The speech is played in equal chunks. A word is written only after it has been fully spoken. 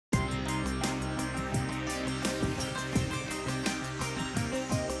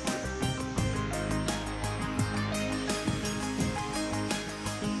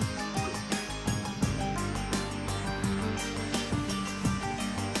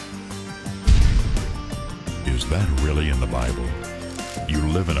Is that really in the Bible? You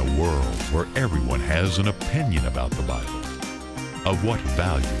live in a world where everyone has an opinion about the Bible. Of what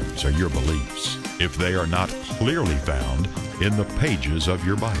values are your beliefs if they are not clearly found in the pages of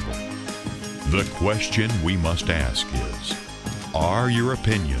your Bible? The question we must ask is, are your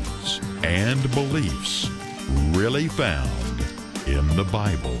opinions and beliefs really found in the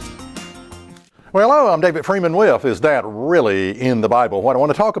Bible? Well, hello, I'm David Freeman with Is That Really in the Bible? What I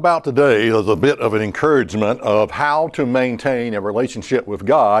want to talk about today is a bit of an encouragement of how to maintain a relationship with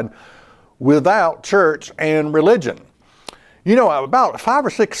God without church and religion. You know, about 5 or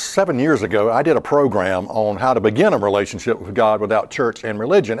 6, 7 years ago, I did a program on how to begin a relationship with God without church and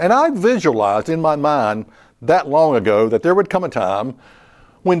religion. And I visualized in my mind that long ago that there would come a time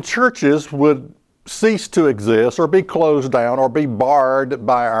when churches would cease to exist or be closed down or be barred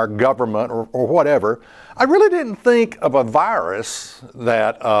by our government or whatever. I really didn't think of a virus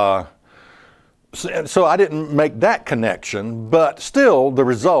that, so I didn't make that connection, but still the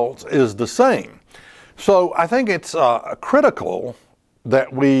result is the same. So I think it's critical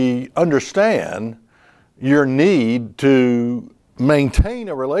that we understand your need to maintain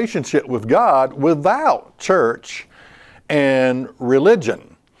a relationship with God without church and religion.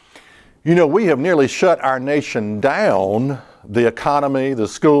 You know, we have nearly shut our nation down, the economy, the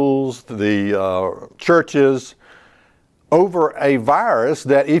schools, the churches, over a virus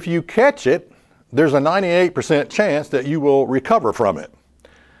that if you catch it, there's a 98% chance that you will recover from it.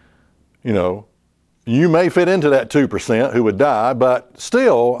 You know, you may fit into that 2% who would die, but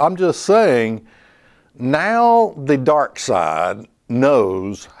still, I'm just saying, now the dark side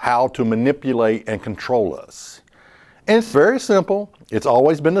knows how to manipulate and control us. And it's very simple. It's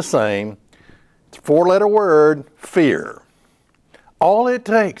always been the same. It's a 4-letter word, fear. All it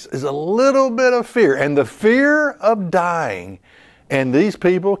takes is a little bit of fear, and the fear of dying. And these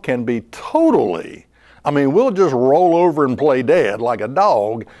people can be totally, we'll just roll over and play dead like a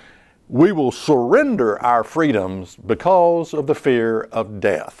dog. We will surrender our freedoms because of the fear of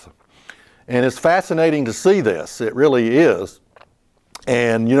death. And it's fascinating to see this. It really is.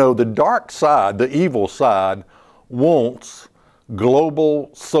 And you know, the dark side, the evil side, wants global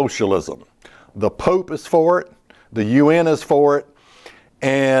socialism. The Pope is for it, the UN is for it,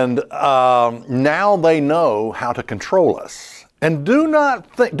 and now they know how to control us. And do not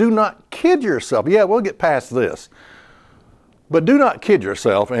kid yourself. Yeah, we'll get past this. But do not kid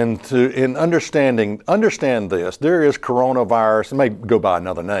yourself in understand this. There is coronavirus, it may go by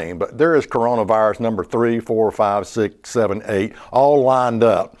another name, but there is coronavirus number 3, 4, 5, 6, 7, 8, all lined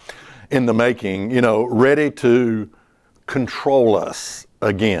up in the making, you know, ready to control us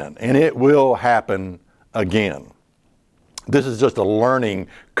again. And it will happen again. This is just a learning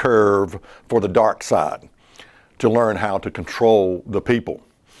curve for the dark side to learn how to control the people.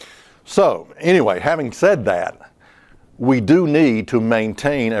 So anyway, having said that, we do need to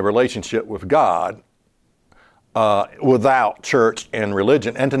maintain a relationship with God without church and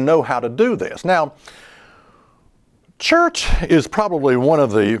religion, and to know how to do this. Now, church is probably one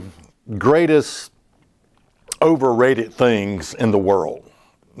of the greatest overrated things in the world,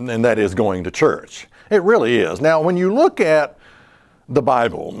 and that is going to church. It really is. Now, when you look at the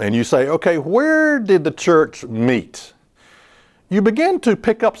Bible and you say, okay, where did the church meet? You begin to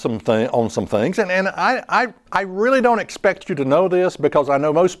pick up on some things, and I really don't expect you to know this, because I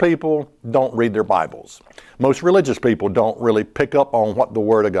know most people don't read their Bibles. Most religious people don't really pick up on what the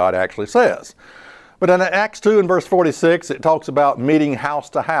Word of God actually says. But in Acts 2 and verse 46, it talks about meeting house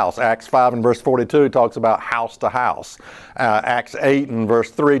to house. Acts 5 and verse 42 talks about house to house. Acts 8 and verse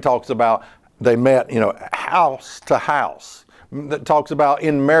 3 talks about they met, house to house. That talks about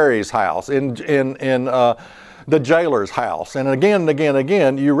in Mary's house, in the jailer's house. And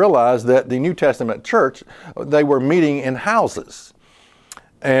again, you realize that the New Testament church, they were meeting in houses.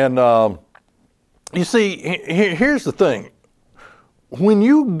 And you see, here's the thing. When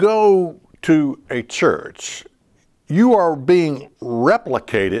you go to a church, you are being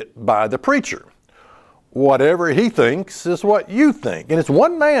replicated by the preacher. Whatever he thinks is what you think. And it's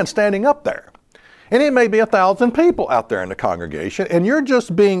one man standing up there. And it may be 1,000 people out there in the congregation, and you're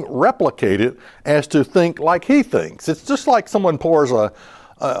just being replicated as to think like he thinks. It's just like someone drills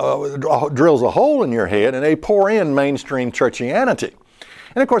a hole in your head, and they pour in mainstream churchianity.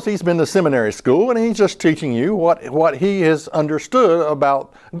 And of course, he's been to seminary school, and he's just teaching you what he has understood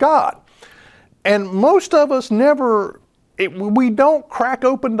about God. And most of us we don't crack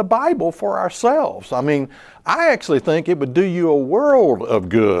open the Bible for ourselves. I actually think it would do you a world of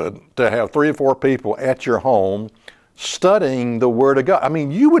good to have 3 or 4 people at your home studying the Word of God.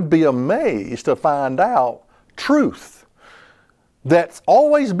 You would be amazed to find out truth that's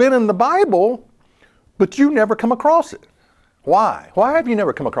always been in the Bible, but you never come across it. Why? Why have you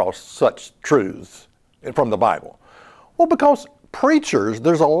never come across such truths from the Bible? Well, because preachers,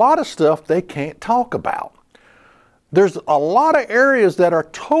 there's a lot of stuff they can't talk about. There's a lot of areas that are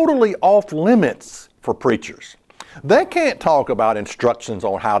totally off limits for preachers. They can't talk about instructions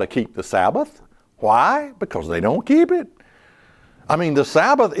on how to keep the Sabbath. Why? Because they don't keep it. I mean, the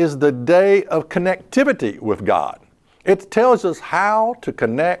Sabbath is the day of connectivity with God. It tells us how to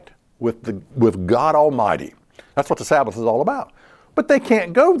connect with God Almighty. That's what the Sabbath is all about. But they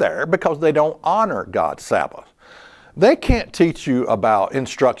can't go there because they don't honor God's Sabbath. They can't teach you about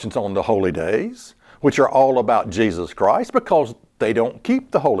instructions on the holy days, which are all about Jesus Christ, because they don't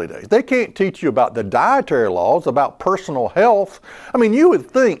keep the holy days. They can't teach you about the dietary laws, about personal health. I mean, you would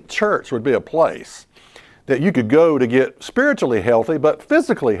think church would be a place that you could go to get spiritually healthy, but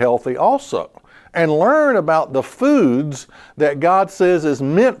physically healthy also, and learn about the foods that God says is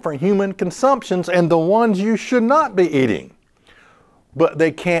meant for human consumptions and the ones you should not be eating. But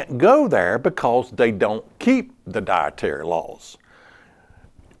they can't go there because they don't keep the dietary laws.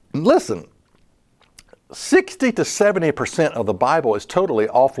 Listen, 60 to 70% of the Bible is totally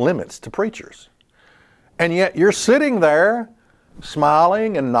off limits to preachers. And yet you're sitting there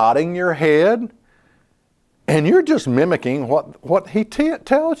smiling and nodding your head, and you're just mimicking what he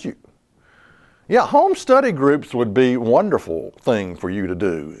tells you. Yeah, home study groups would be a wonderful thing for you to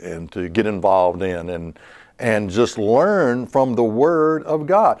do and to get involved in and just learn from the Word of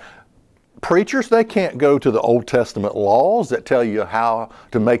God. Preachers, they can't go to the Old Testament laws that tell you how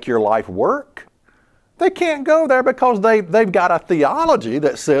to make your life work. They can't go there because they've got a theology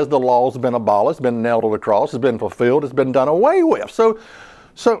that says the law's been abolished, been nailed to the cross, has been fulfilled, it's been done away with. So,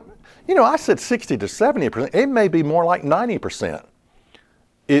 you know, I said 60 to 70%. It may be more like 90%.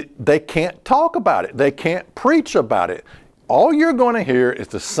 They can't talk about it. They can't preach about it. All you're going to hear is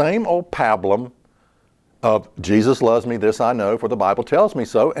the same old pablum of Jesus loves me, this I know, for the Bible tells me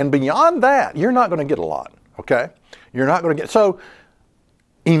so. And beyond that, you're not going to get a lot, okay? You're not going to get... So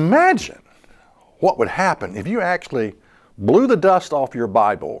imagine what would happen if you actually blew the dust off your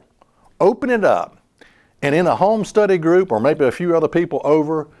Bible, open it up, and in a home study group or maybe a few other people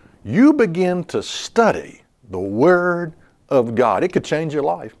over, you begin to study the Word of God. It could change your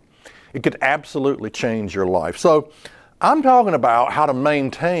life. It could absolutely change your life. So I'm talking about how to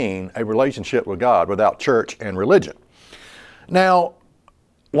maintain a relationship with God without church and religion. Now,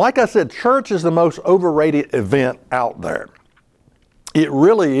 like I said, church is the most overrated event out there. It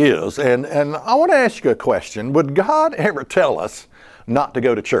really is. And I want to ask you a question. Would God ever tell us not to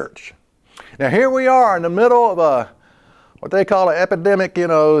go to church? Now, here we are in the middle of what they call an epidemic, you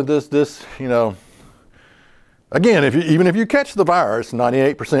know, again, even if you catch the virus,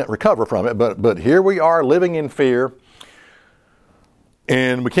 98% recover from it, but here we are living in fear,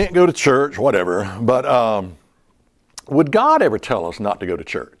 and we can't go to church, whatever. But would God ever tell us not to go to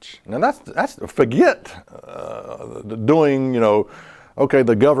church? Now that's forget doing, okay,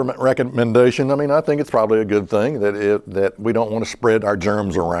 the government recommendation. I mean, I think it's probably a good thing that we don't want to spread our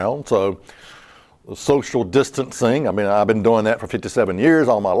germs around. So social distancing, I mean, I've been doing that for 57 years,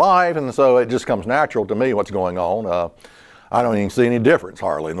 all my life, and so it just comes natural to me what's going on. I don't even see any difference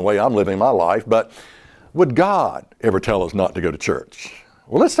hardly in the way I'm living my life. But would God ever tell us not to go to church?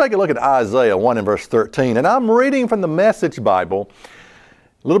 Well, let's take a look at Isaiah 1 and verse 13. And I'm reading from the Message Bible,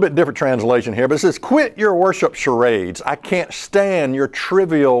 a little bit different translation here, but it says, "Quit your worship charades. I can't stand your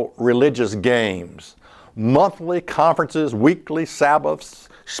trivial religious games. Monthly conferences, weekly Sabbaths,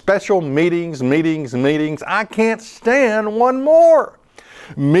 special meetings. I can't stand one more.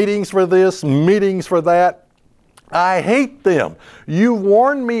 Meetings for this, meetings for that. I hate them. You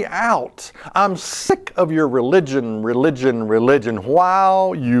worn me out. I'm sick of your religion,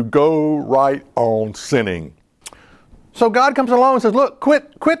 while you go right on sinning." So God comes along and says, look,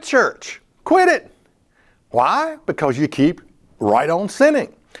 quit church. Quit it. Why? Because you keep right on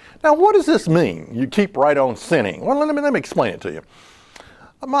sinning. Now, what does this mean? You keep right on sinning. Well, let me explain it to you.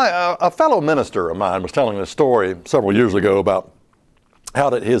 A fellow minister of mine was telling this story several years ago about how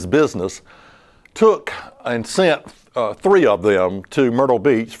that his business took and sent 3 of them to Myrtle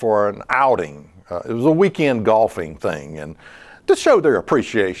Beach for an outing. It was a weekend golfing thing, and to show their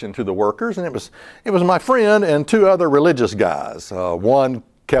appreciation to the workers. And it was my friend and 2 other religious guys. One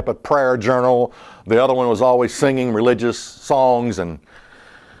kept a prayer journal. The other one was always singing religious songs, and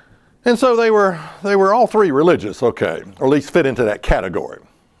so they were all 3 religious, okay, or at least fit into that category,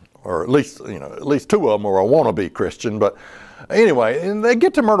 or at least 2 of them were a wannabe Christian. But anyway, and they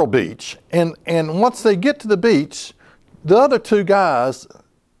get to Myrtle Beach, and once they get to the beach, the other 2 guys,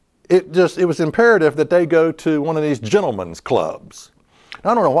 it was imperative that they go to one of these gentlemen's clubs.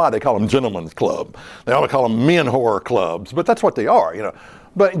 Now, I don't know why they call them gentlemen's club. They ought to call them men whore clubs, but that's what they are, you know.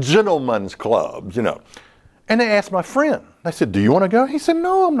 But gentlemen's clubs, you know. And they asked my friend. They said, do you want to go? He said,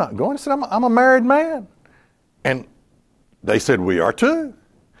 no, I'm not going. I said, I'm a married man. And they said, we are too.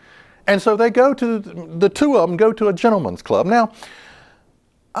 And so they go to, the two of them go to a gentleman's club. Now,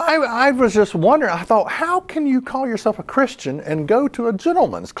 I was just wondering, I thought, how can you call yourself a Christian and go to a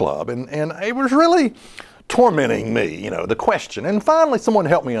gentleman's club? And it was really tormenting me, you know, the question. And finally, someone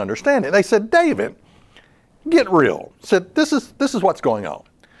helped me understand it. They said, David, get real. Said, this is what's going on.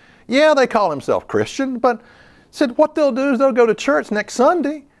 Yeah, they call themselves Christian, but said what they'll do is they'll go to church next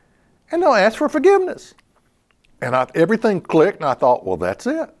Sunday and they'll ask for forgiveness. And everything clicked, and I thought, well, that's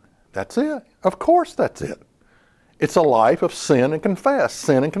it. That's it. Of course that's it. It's a life of sin and confess,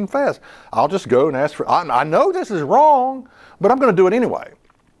 sin and confess. I'll just go and ask for, I know this is wrong, but I'm going to do it anyway.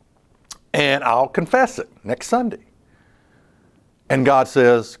 And I'll confess it next Sunday. And God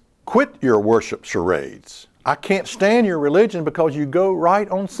says, quit your worship charades. I can't stand your religion because you go right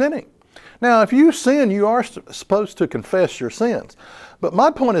on sinning. Now, if you sin, you are supposed to confess your sins. But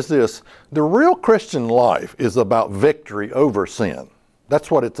my point is this, the real Christian life is about victory over sin. That's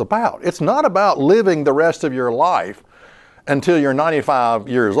what it's about. It's not about living the rest of your life until you're 95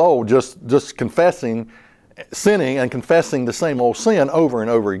 years old, just confessing, sinning and confessing the same old sin over and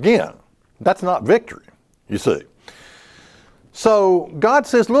over again. That's not victory, you see. So God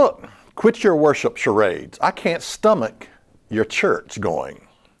says, look, quit your worship charades. I can't stomach your church going.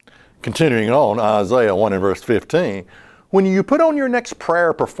 Continuing on, Isaiah 1 and verse 15, when you put on your next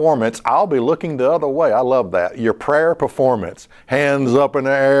prayer performance, I'll be looking the other way. I love that. Your prayer performance, hands up in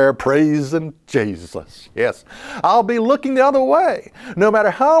the air, praising Jesus. Yes, I'll be looking the other way. No matter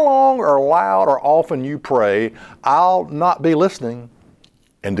how long or loud or often you pray, I'll not be listening.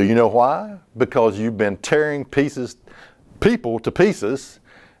 And do you know why? Because you've been tearing people to pieces,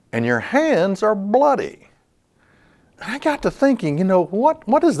 and your hands are bloody. I got to thinking, you know,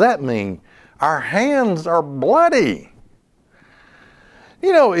 what does that mean? Our hands are bloody.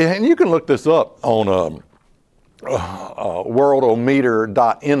 You know, and you can look this up on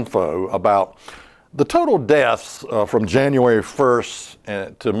worldometer.info about the total deaths from January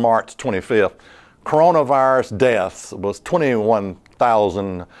 1st to March 25th. Coronavirus deaths was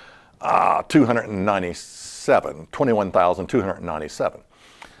 21,297. 21,297.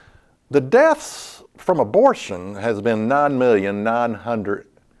 The deaths from abortion has been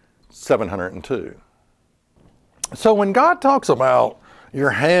 9,900,702. So when God talks about your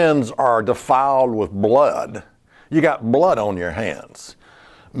hands are defiled with blood, you got blood on your hands,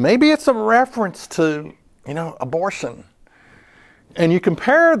 maybe it's a reference to, you know, abortion. And you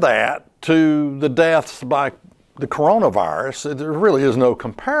compare that to the deaths by the coronavirus, there really is no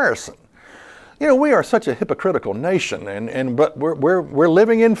comparison. You know, we are such a hypocritical nation, but we're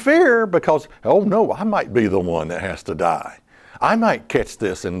living in fear because, oh no, I might be the one that has to die. I might catch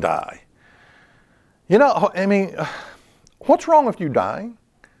this and die. You know, I mean, what's wrong with you dying?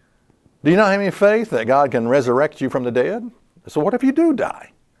 Do you not have any faith that God can resurrect you from the dead? So what if you do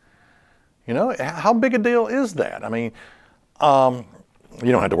die? You know, how big a deal is that? I mean,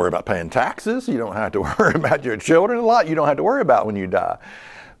 you don't have to worry about paying taxes. You don't have to worry about your children. A lot you don't have to worry about when you die.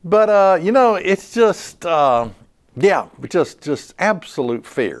 But, you know, it's just, just absolute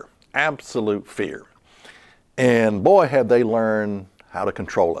fear. Absolute fear. And boy, have they learned how to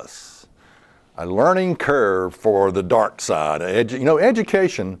control us. A learning curve for the dark side. You know,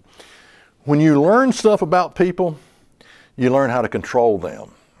 education, when you learn stuff about people, you learn how to control them,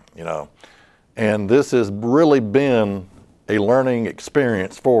 you know. And this has really been a learning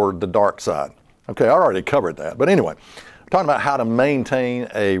experience for the dark side. Okay, I already covered that. But anyway, talking about how to maintain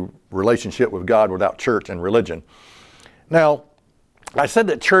a relationship with God without church and religion. Now, I said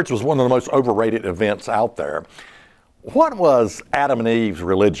that church was one of the most overrated events out there. What was Adam and Eve's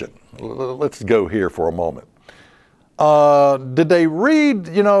religion? Let's go here for a moment. Did they read,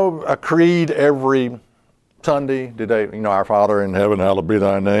 you know, a creed every Sunday? Did they, you know, our Father in heaven, hallowed be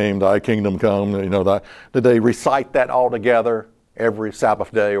thy name, thy kingdom come, you know, did they recite that all together every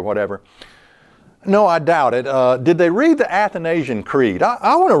Sabbath day or whatever? No, I doubt it. Did they read the Athanasian Creed?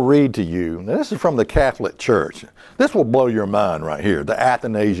 I want to read to you. This is from the Catholic Church. This will blow your mind right here, the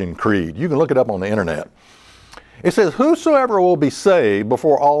Athanasian Creed. You can look it up on the internet. It says, whosoever will be saved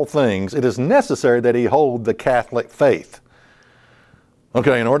before all things, it is necessary that he hold the Catholic faith.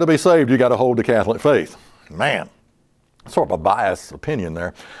 Okay, in order to be saved, you got to hold the Catholic faith. Man, sort of a biased opinion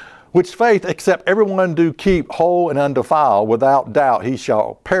there. Which faith, except everyone do keep whole and undefiled, without doubt he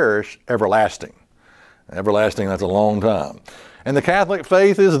shall perish everlasting. Everlasting, that's a long time. And the Catholic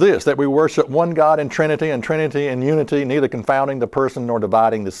faith is this, that we worship one God in Trinity and Trinity in unity, neither confounding the person nor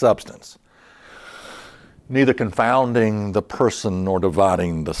dividing the substance. Neither confounding the person nor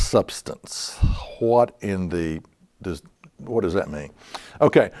dividing the substance. What does that mean?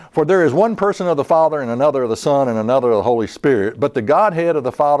 Okay, for there is one person of the Father and another of the Son and another of the Holy Spirit, but the Godhead of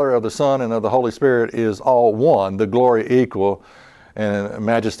the Father, of the Son, and of the Holy Spirit is all one, the glory equal, and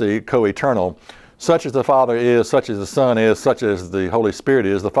majesty co-eternal. Such as the Father is, such as the Son is, such as the Holy Spirit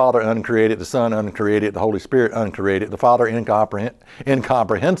is, the Father uncreated, the Son uncreated, the Holy Spirit uncreated, the Father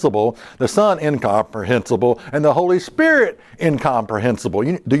incomprehensible, the Son incomprehensible, and the Holy Spirit incomprehensible.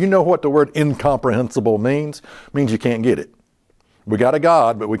 Do you know what the word incomprehensible means? It means you can't get it. We got a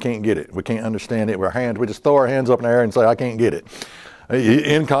God, but we can't get it. We can't understand it. We just throw our hands up in the air and say, I can't get it.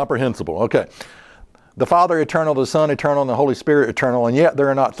 Incomprehensible. Okay. The Father eternal, the Son eternal, and the Holy Spirit eternal, and yet there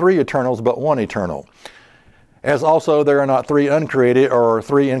are not three eternals, but one eternal. As also there are not three uncreated or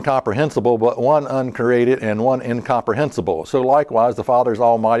three incomprehensible, but one uncreated and one incomprehensible. So likewise, the Father is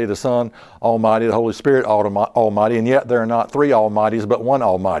almighty, the Son almighty, the Holy Spirit almighty, and yet there are not three almighties, but one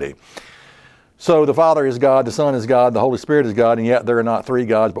almighty. So the Father is God, the Son is God, the Holy Spirit is God, and yet there are not three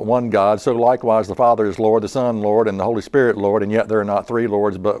gods, but one God. So likewise, the Father is Lord, the Son Lord, and the Holy Spirit Lord, and yet there are not three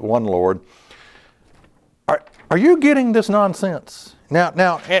Lords, but one Lord. Are you getting this nonsense?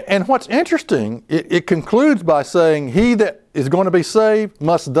 Now, and what's interesting, it concludes by saying, he that is going to be saved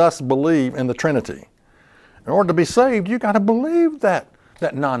must thus believe in the Trinity. In order to be saved, you got to believe that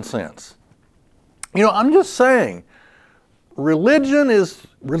nonsense. You know, I'm just saying, religion is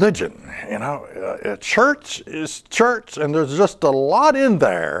religion. You know, church is church, and there's just a lot in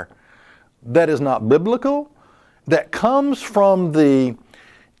there that is not biblical, that comes from the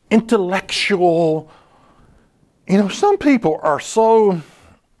intellectual. You know, some people are so,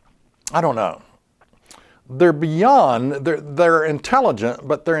 I don't know, they're beyond, they're intelligent,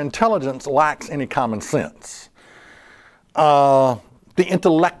 but their intelligence lacks any common sense. The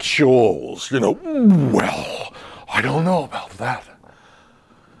intellectuals, you know, well, I don't know about that.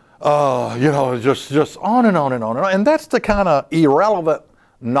 You know, just on and on and on and on. And that's the kind of irrelevant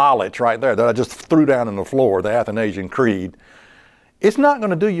knowledge right there that I just threw down on the floor, the Athanasian Creed. It's not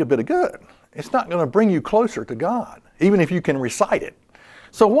going to do you a bit of good. It's not going to bring you closer to God, even if you can recite it.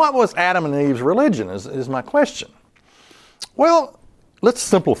 So what was Adam and Eve's religion is my question. Well, let's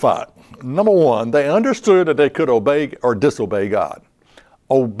simplify it. Number one, they understood that they could obey or disobey God.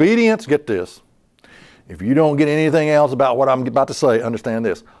 Obedience, get this. If you don't get anything else about what I'm about to say, understand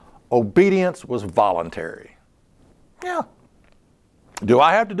this. Obedience was voluntary. Yeah. Do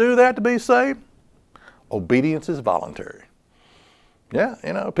I have to do that to be saved? Obedience is voluntary. Yeah,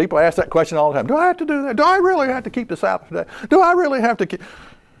 you know, people ask that question all the time. Do I have to do that? Do I really have to keep the Sabbath day? Do I really have to keep,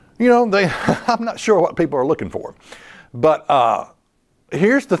 you know, I'm not sure what people are looking for. But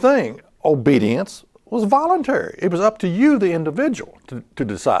here's the thing. Obedience was voluntary. It was up to you, the individual, to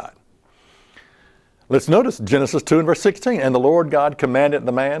decide. Let's notice Genesis 2 and verse 16. And the Lord God commanded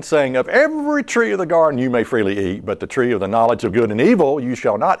the man, saying, of every tree of the garden you may freely eat, but the tree of the knowledge of good and evil you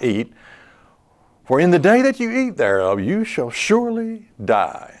shall not eat. For in the day that you eat thereof, you shall surely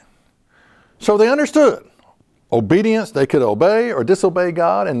die. So they understood. Obedience, they could obey or disobey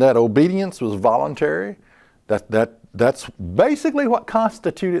God, and that obedience was voluntary. That's basically what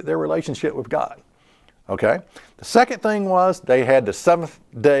constituted their relationship with God. Okay? The second thing was they had the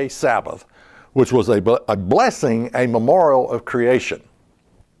seventh-day Sabbath, which was a blessing, a memorial of creation.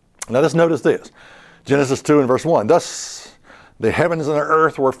 Now let's notice this. Genesis 2 and verse 1. Thus the heavens and the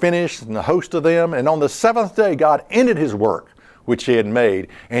earth were finished, and the host of them. And on the seventh day, God ended his work which he had made.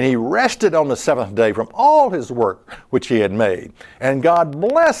 And he rested on the seventh day from all his work which he had made. And God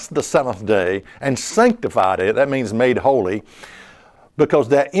blessed the seventh day and sanctified it. That means made holy. Because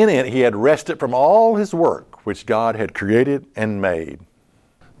that in it he had rested from all his work which God had created and made.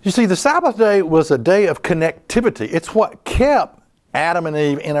 You see, the Sabbath day was a day of connectivity. It's what kept Adam and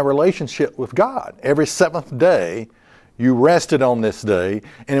Eve in a relationship with God. Every seventh day, you rested on this day,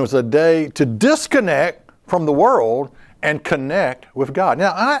 and it was a day to disconnect from the world and connect with God.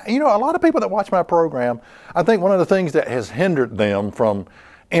 Now, you know, a lot of people that watch my program, I think one of the things that has hindered them from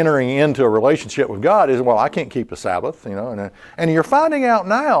entering into a relationship with God is, well, I can't keep the Sabbath, you know, and you're finding out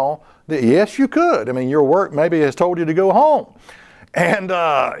now that yes, you could. I mean, your work maybe has told you to go home. And,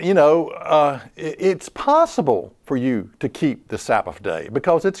 you know, it's possible for you to keep the Sabbath day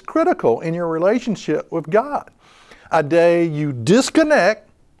because it's critical in your relationship with God. A day you disconnect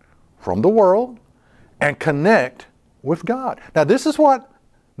from the world and connect with God. Now, this is what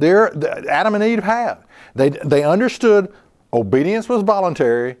Adam and Eve have. They understood obedience was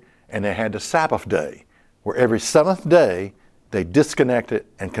voluntary, and they had the Sabbath day, where every seventh day they disconnect it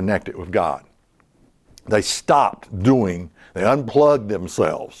and connect it with God. They stopped doing, they unplugged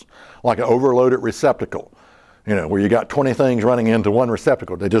themselves like an overloaded receptacle, where you got 20 things running into one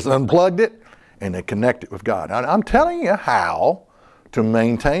receptacle. They just unplugged it and they connect it with God. Now, I'm telling you how to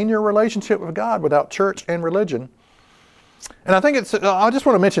maintain your relationship with God without church and religion. And I think I just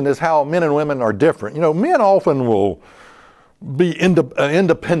want to mention this, how men and women are different. Men often will be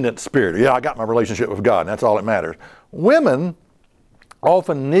independent spirit. Yeah, I got my relationship with God, and that's all that matters. Women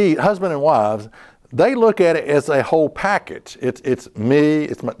often need, husband and wives, they look at it as a whole package. It's me,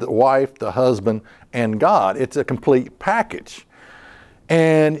 it's the wife, the husband, and God. It's a complete package.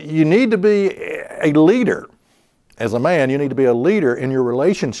 And you need to be a leader. As a man, you need to be a leader in your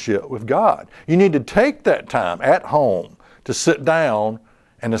relationship with God. You need to take that time at home to sit down,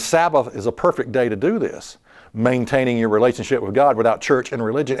 and the Sabbath is a perfect day to do this. Maintaining your relationship with God without church and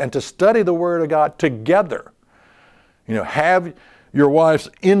religion, and to study the Word of God together. Have your wife's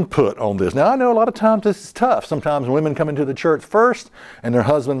input on this. Now, I know a lot of times this is tough. Sometimes women come into the church first and their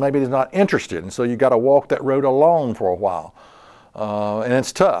husband maybe is not interested, and so you got to walk that road alone for a while. And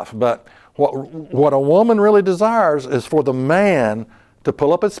it's tough, but what a woman really desires is for the man to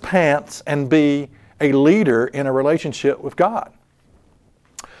pull up his pants and be a leader in a relationship with God.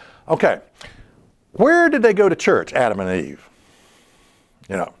 Okay, where did they go to church, Adam and Eve?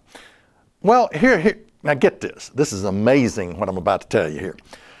 Well, here. Now get this. This is amazing what I'm about to tell you here.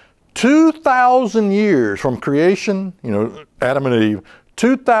 2,000 years from creation, Adam and Eve,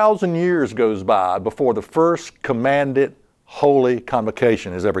 2,000 years goes by before the first commanded holy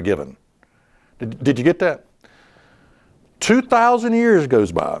convocation is ever given. Did you get that? 2,000 years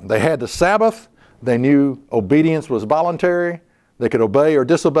goes by. They had the Sabbath. They knew obedience was voluntary. They could obey or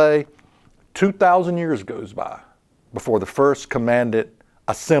disobey. 2,000 years goes by before the first commanded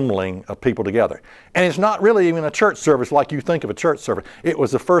assembling of people together. And it's not really even a church service like you think of a church service. It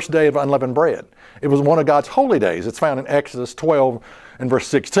was the first day of unleavened bread. It was one of God's holy days. It's found in Exodus 12 and verse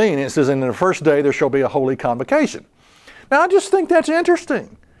 16. It says, "In the first day there shall be a holy convocation." Now, I just think that's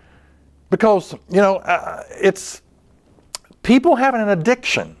interesting because, it's people having an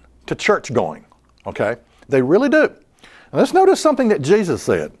addiction to church going, okay? They really do. Now, let's notice something that Jesus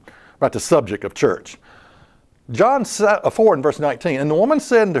said about the subject of church. John 4 and verse 19, "And the woman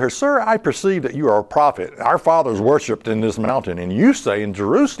said unto her, Sir, I perceive that you are a prophet. Our fathers worshipped in this mountain, and you say in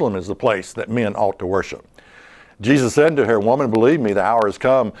Jerusalem is the place that men ought to worship. Jesus said unto her, Woman, believe me, the hour is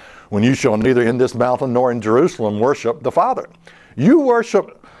come when you shall neither in this mountain nor in Jerusalem worship the Father. You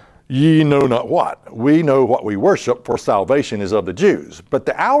worship ye know not what. We know what we worship, for salvation is of the Jews. But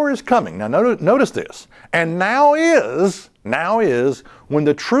the hour is coming." Now notice this. "And now is when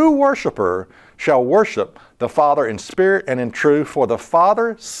the true worshiper shall worship the Father in spirit and in truth, for the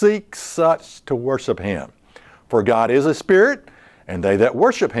Father seeks such to worship him. For God is a spirit, and they that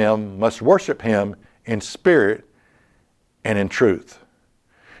worship him must worship him in spirit and in truth."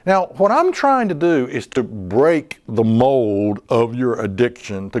 Now, what I'm trying to do is to break the mold of your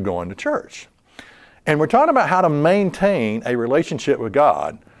addiction to going to church. And we're talking about how to maintain a relationship with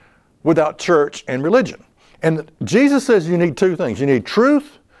God without church and religion. And Jesus says you need two things. You need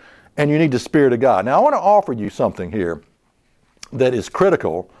truth and you need the Spirit of God. Now, I want to offer you something here that is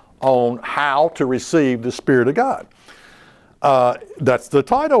critical on how to receive the Spirit of God. That's the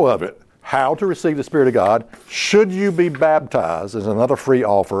title of it. How to receive the Spirit of God. Should you be baptized is another free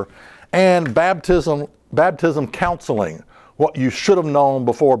offer. And baptism counseling, what you should have known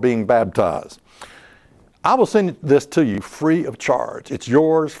before being baptized. I will send this to you free of charge. It's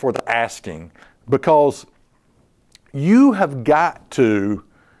yours for the asking, because you have got to,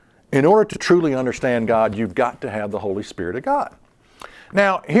 in order to truly understand God, you've got to have the Holy Spirit of God.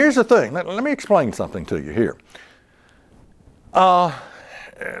 Now, here's the thing. Let me explain something to you here.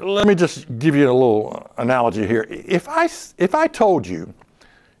 Let me just give you a little analogy here. If I told you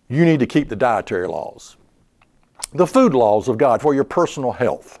you need to keep the dietary laws, the food laws of God for your personal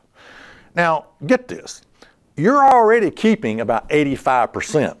health. Now, get this. You're already keeping about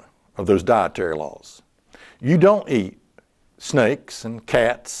 85% of those dietary laws. You don't eat snakes and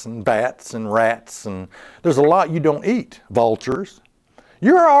cats and bats and rats, and there's a lot you don't eat, vultures.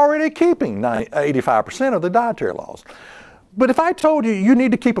 You're already keeping 85% of the dietary laws. But if I told you you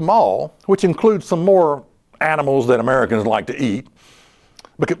need to keep them all, which includes some more animals that Americans like to eat,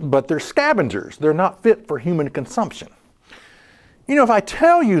 but they're scavengers, they're not fit for human consumption. If I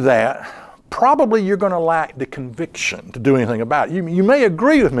tell you that, probably you're going to lack the conviction to do anything about it. You may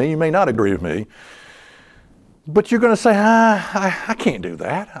agree with me, you may not agree with me, but you're going to say, I can't do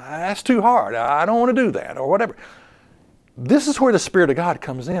that. That's too hard. I don't want to do that, or whatever. This is where the Spirit of God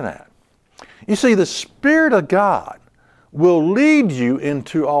comes in at. You see, the Spirit of God will lead you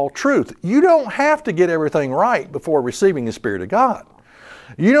into all truth. You don't have to get everything right before receiving the Spirit of God.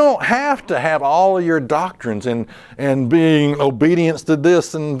 You don't have to have all of your doctrines and being obedience to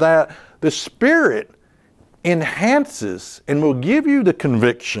this and that. The Spirit enhances and will give you the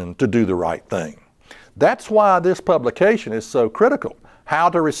conviction to do the right thing. That's why this publication is so critical. How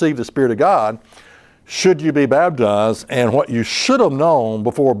to receive the Spirit of God, should you be baptized, and what you should have known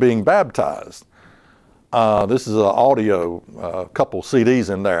before being baptized. This is an audio, a couple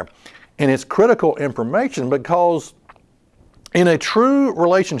CDs in there. And it's critical information because in a true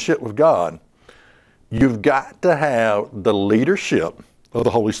relationship with God, you've got to have the leadership of the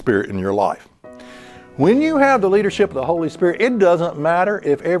Holy Spirit in your life. When you have the leadership of the Holy Spirit, it doesn't matter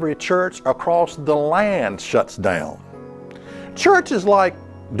if every church across the land shuts down. Church is like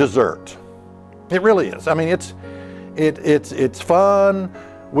dessert. It really is. I mean, it's fun.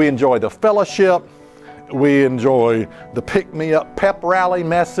 We enjoy the fellowship. We enjoy the pick-me-up pep rally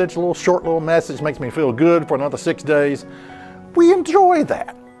message, a short little message, makes me feel good for another 6 days. We enjoy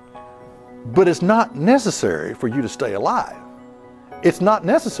that. But it's not necessary for you to stay alive. It's not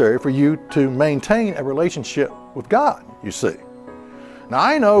necessary for you to maintain a relationship with God, you see. Now,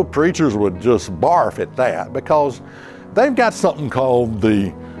 I know preachers would just barf at that because they've got something called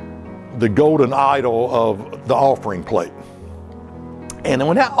the golden idol of the offering plate. And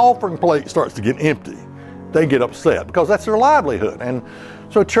when that offering plate starts to get empty, they get upset because that's their livelihood. And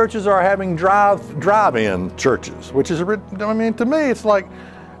so churches are having drive-in churches, which is, I mean, to me, it's like,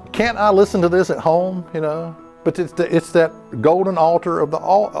 can't I listen to this at home, you know? But it's that golden altar of the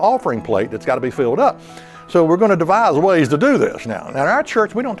offering plate that's got to be filled up. So we're going to devise ways to do this now. Now in our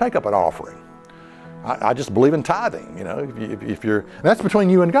church, we don't take up an offering. I just believe in tithing, you know, if you're, and that's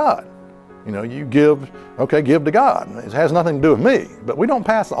between you and God. You know, you give, okay, give to God. It has nothing to do with me, but we don't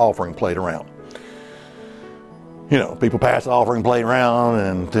pass the offering plate around. You know, people pass the offering plate around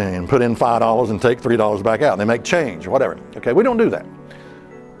and put in $5 and take $3 back out, and they make change or whatever. Okay, we don't do that.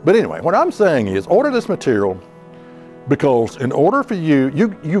 But anyway, what I'm saying is order this material because in order for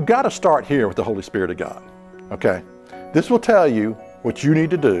you've got to start here with the Holy Spirit of God. Okay? This will tell you what you need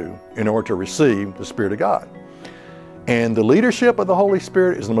to do in order to receive the Spirit of God. And the leadership of the Holy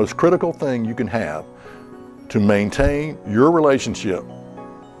Spirit is the most critical thing you can have to maintain your relationship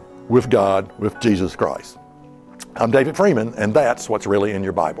with God, with Jesus Christ. I'm David Freeman, and that's what's really in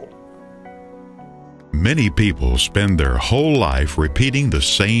your Bible. Many people spend their whole life repeating the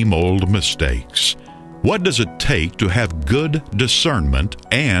same old mistakes. What does it take to have good discernment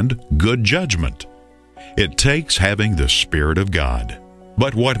and good judgment? It takes having the Spirit of God.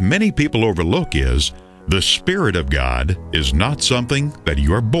 But what many people overlook is the Spirit of God is not something that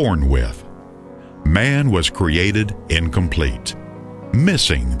you are born with. Man was created incomplete,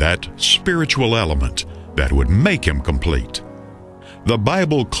 missing that spiritual element that would make him complete. The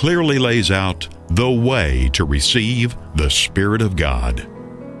Bible clearly lays out the way to receive the Spirit of God.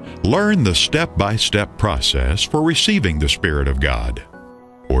 Learn the step-by-step process for receiving the Spirit of God.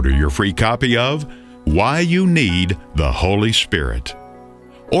 Order your free copy of Why You Need the Holy Spirit.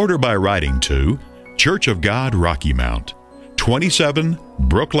 Order by writing to Church of God, Rocky Mount, 27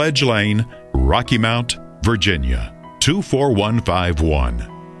 Brookledge Lane, Rocky Mount, Virginia, 24151.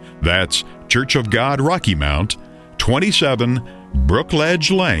 That's Church of God, Rocky Mount, 27 Brookledge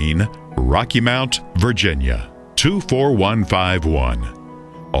Lane, Rocky Mount, Virginia, 24151.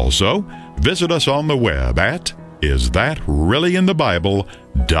 Also, visit us on the web at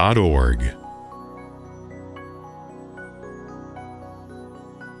isthatreallyinthebible.org.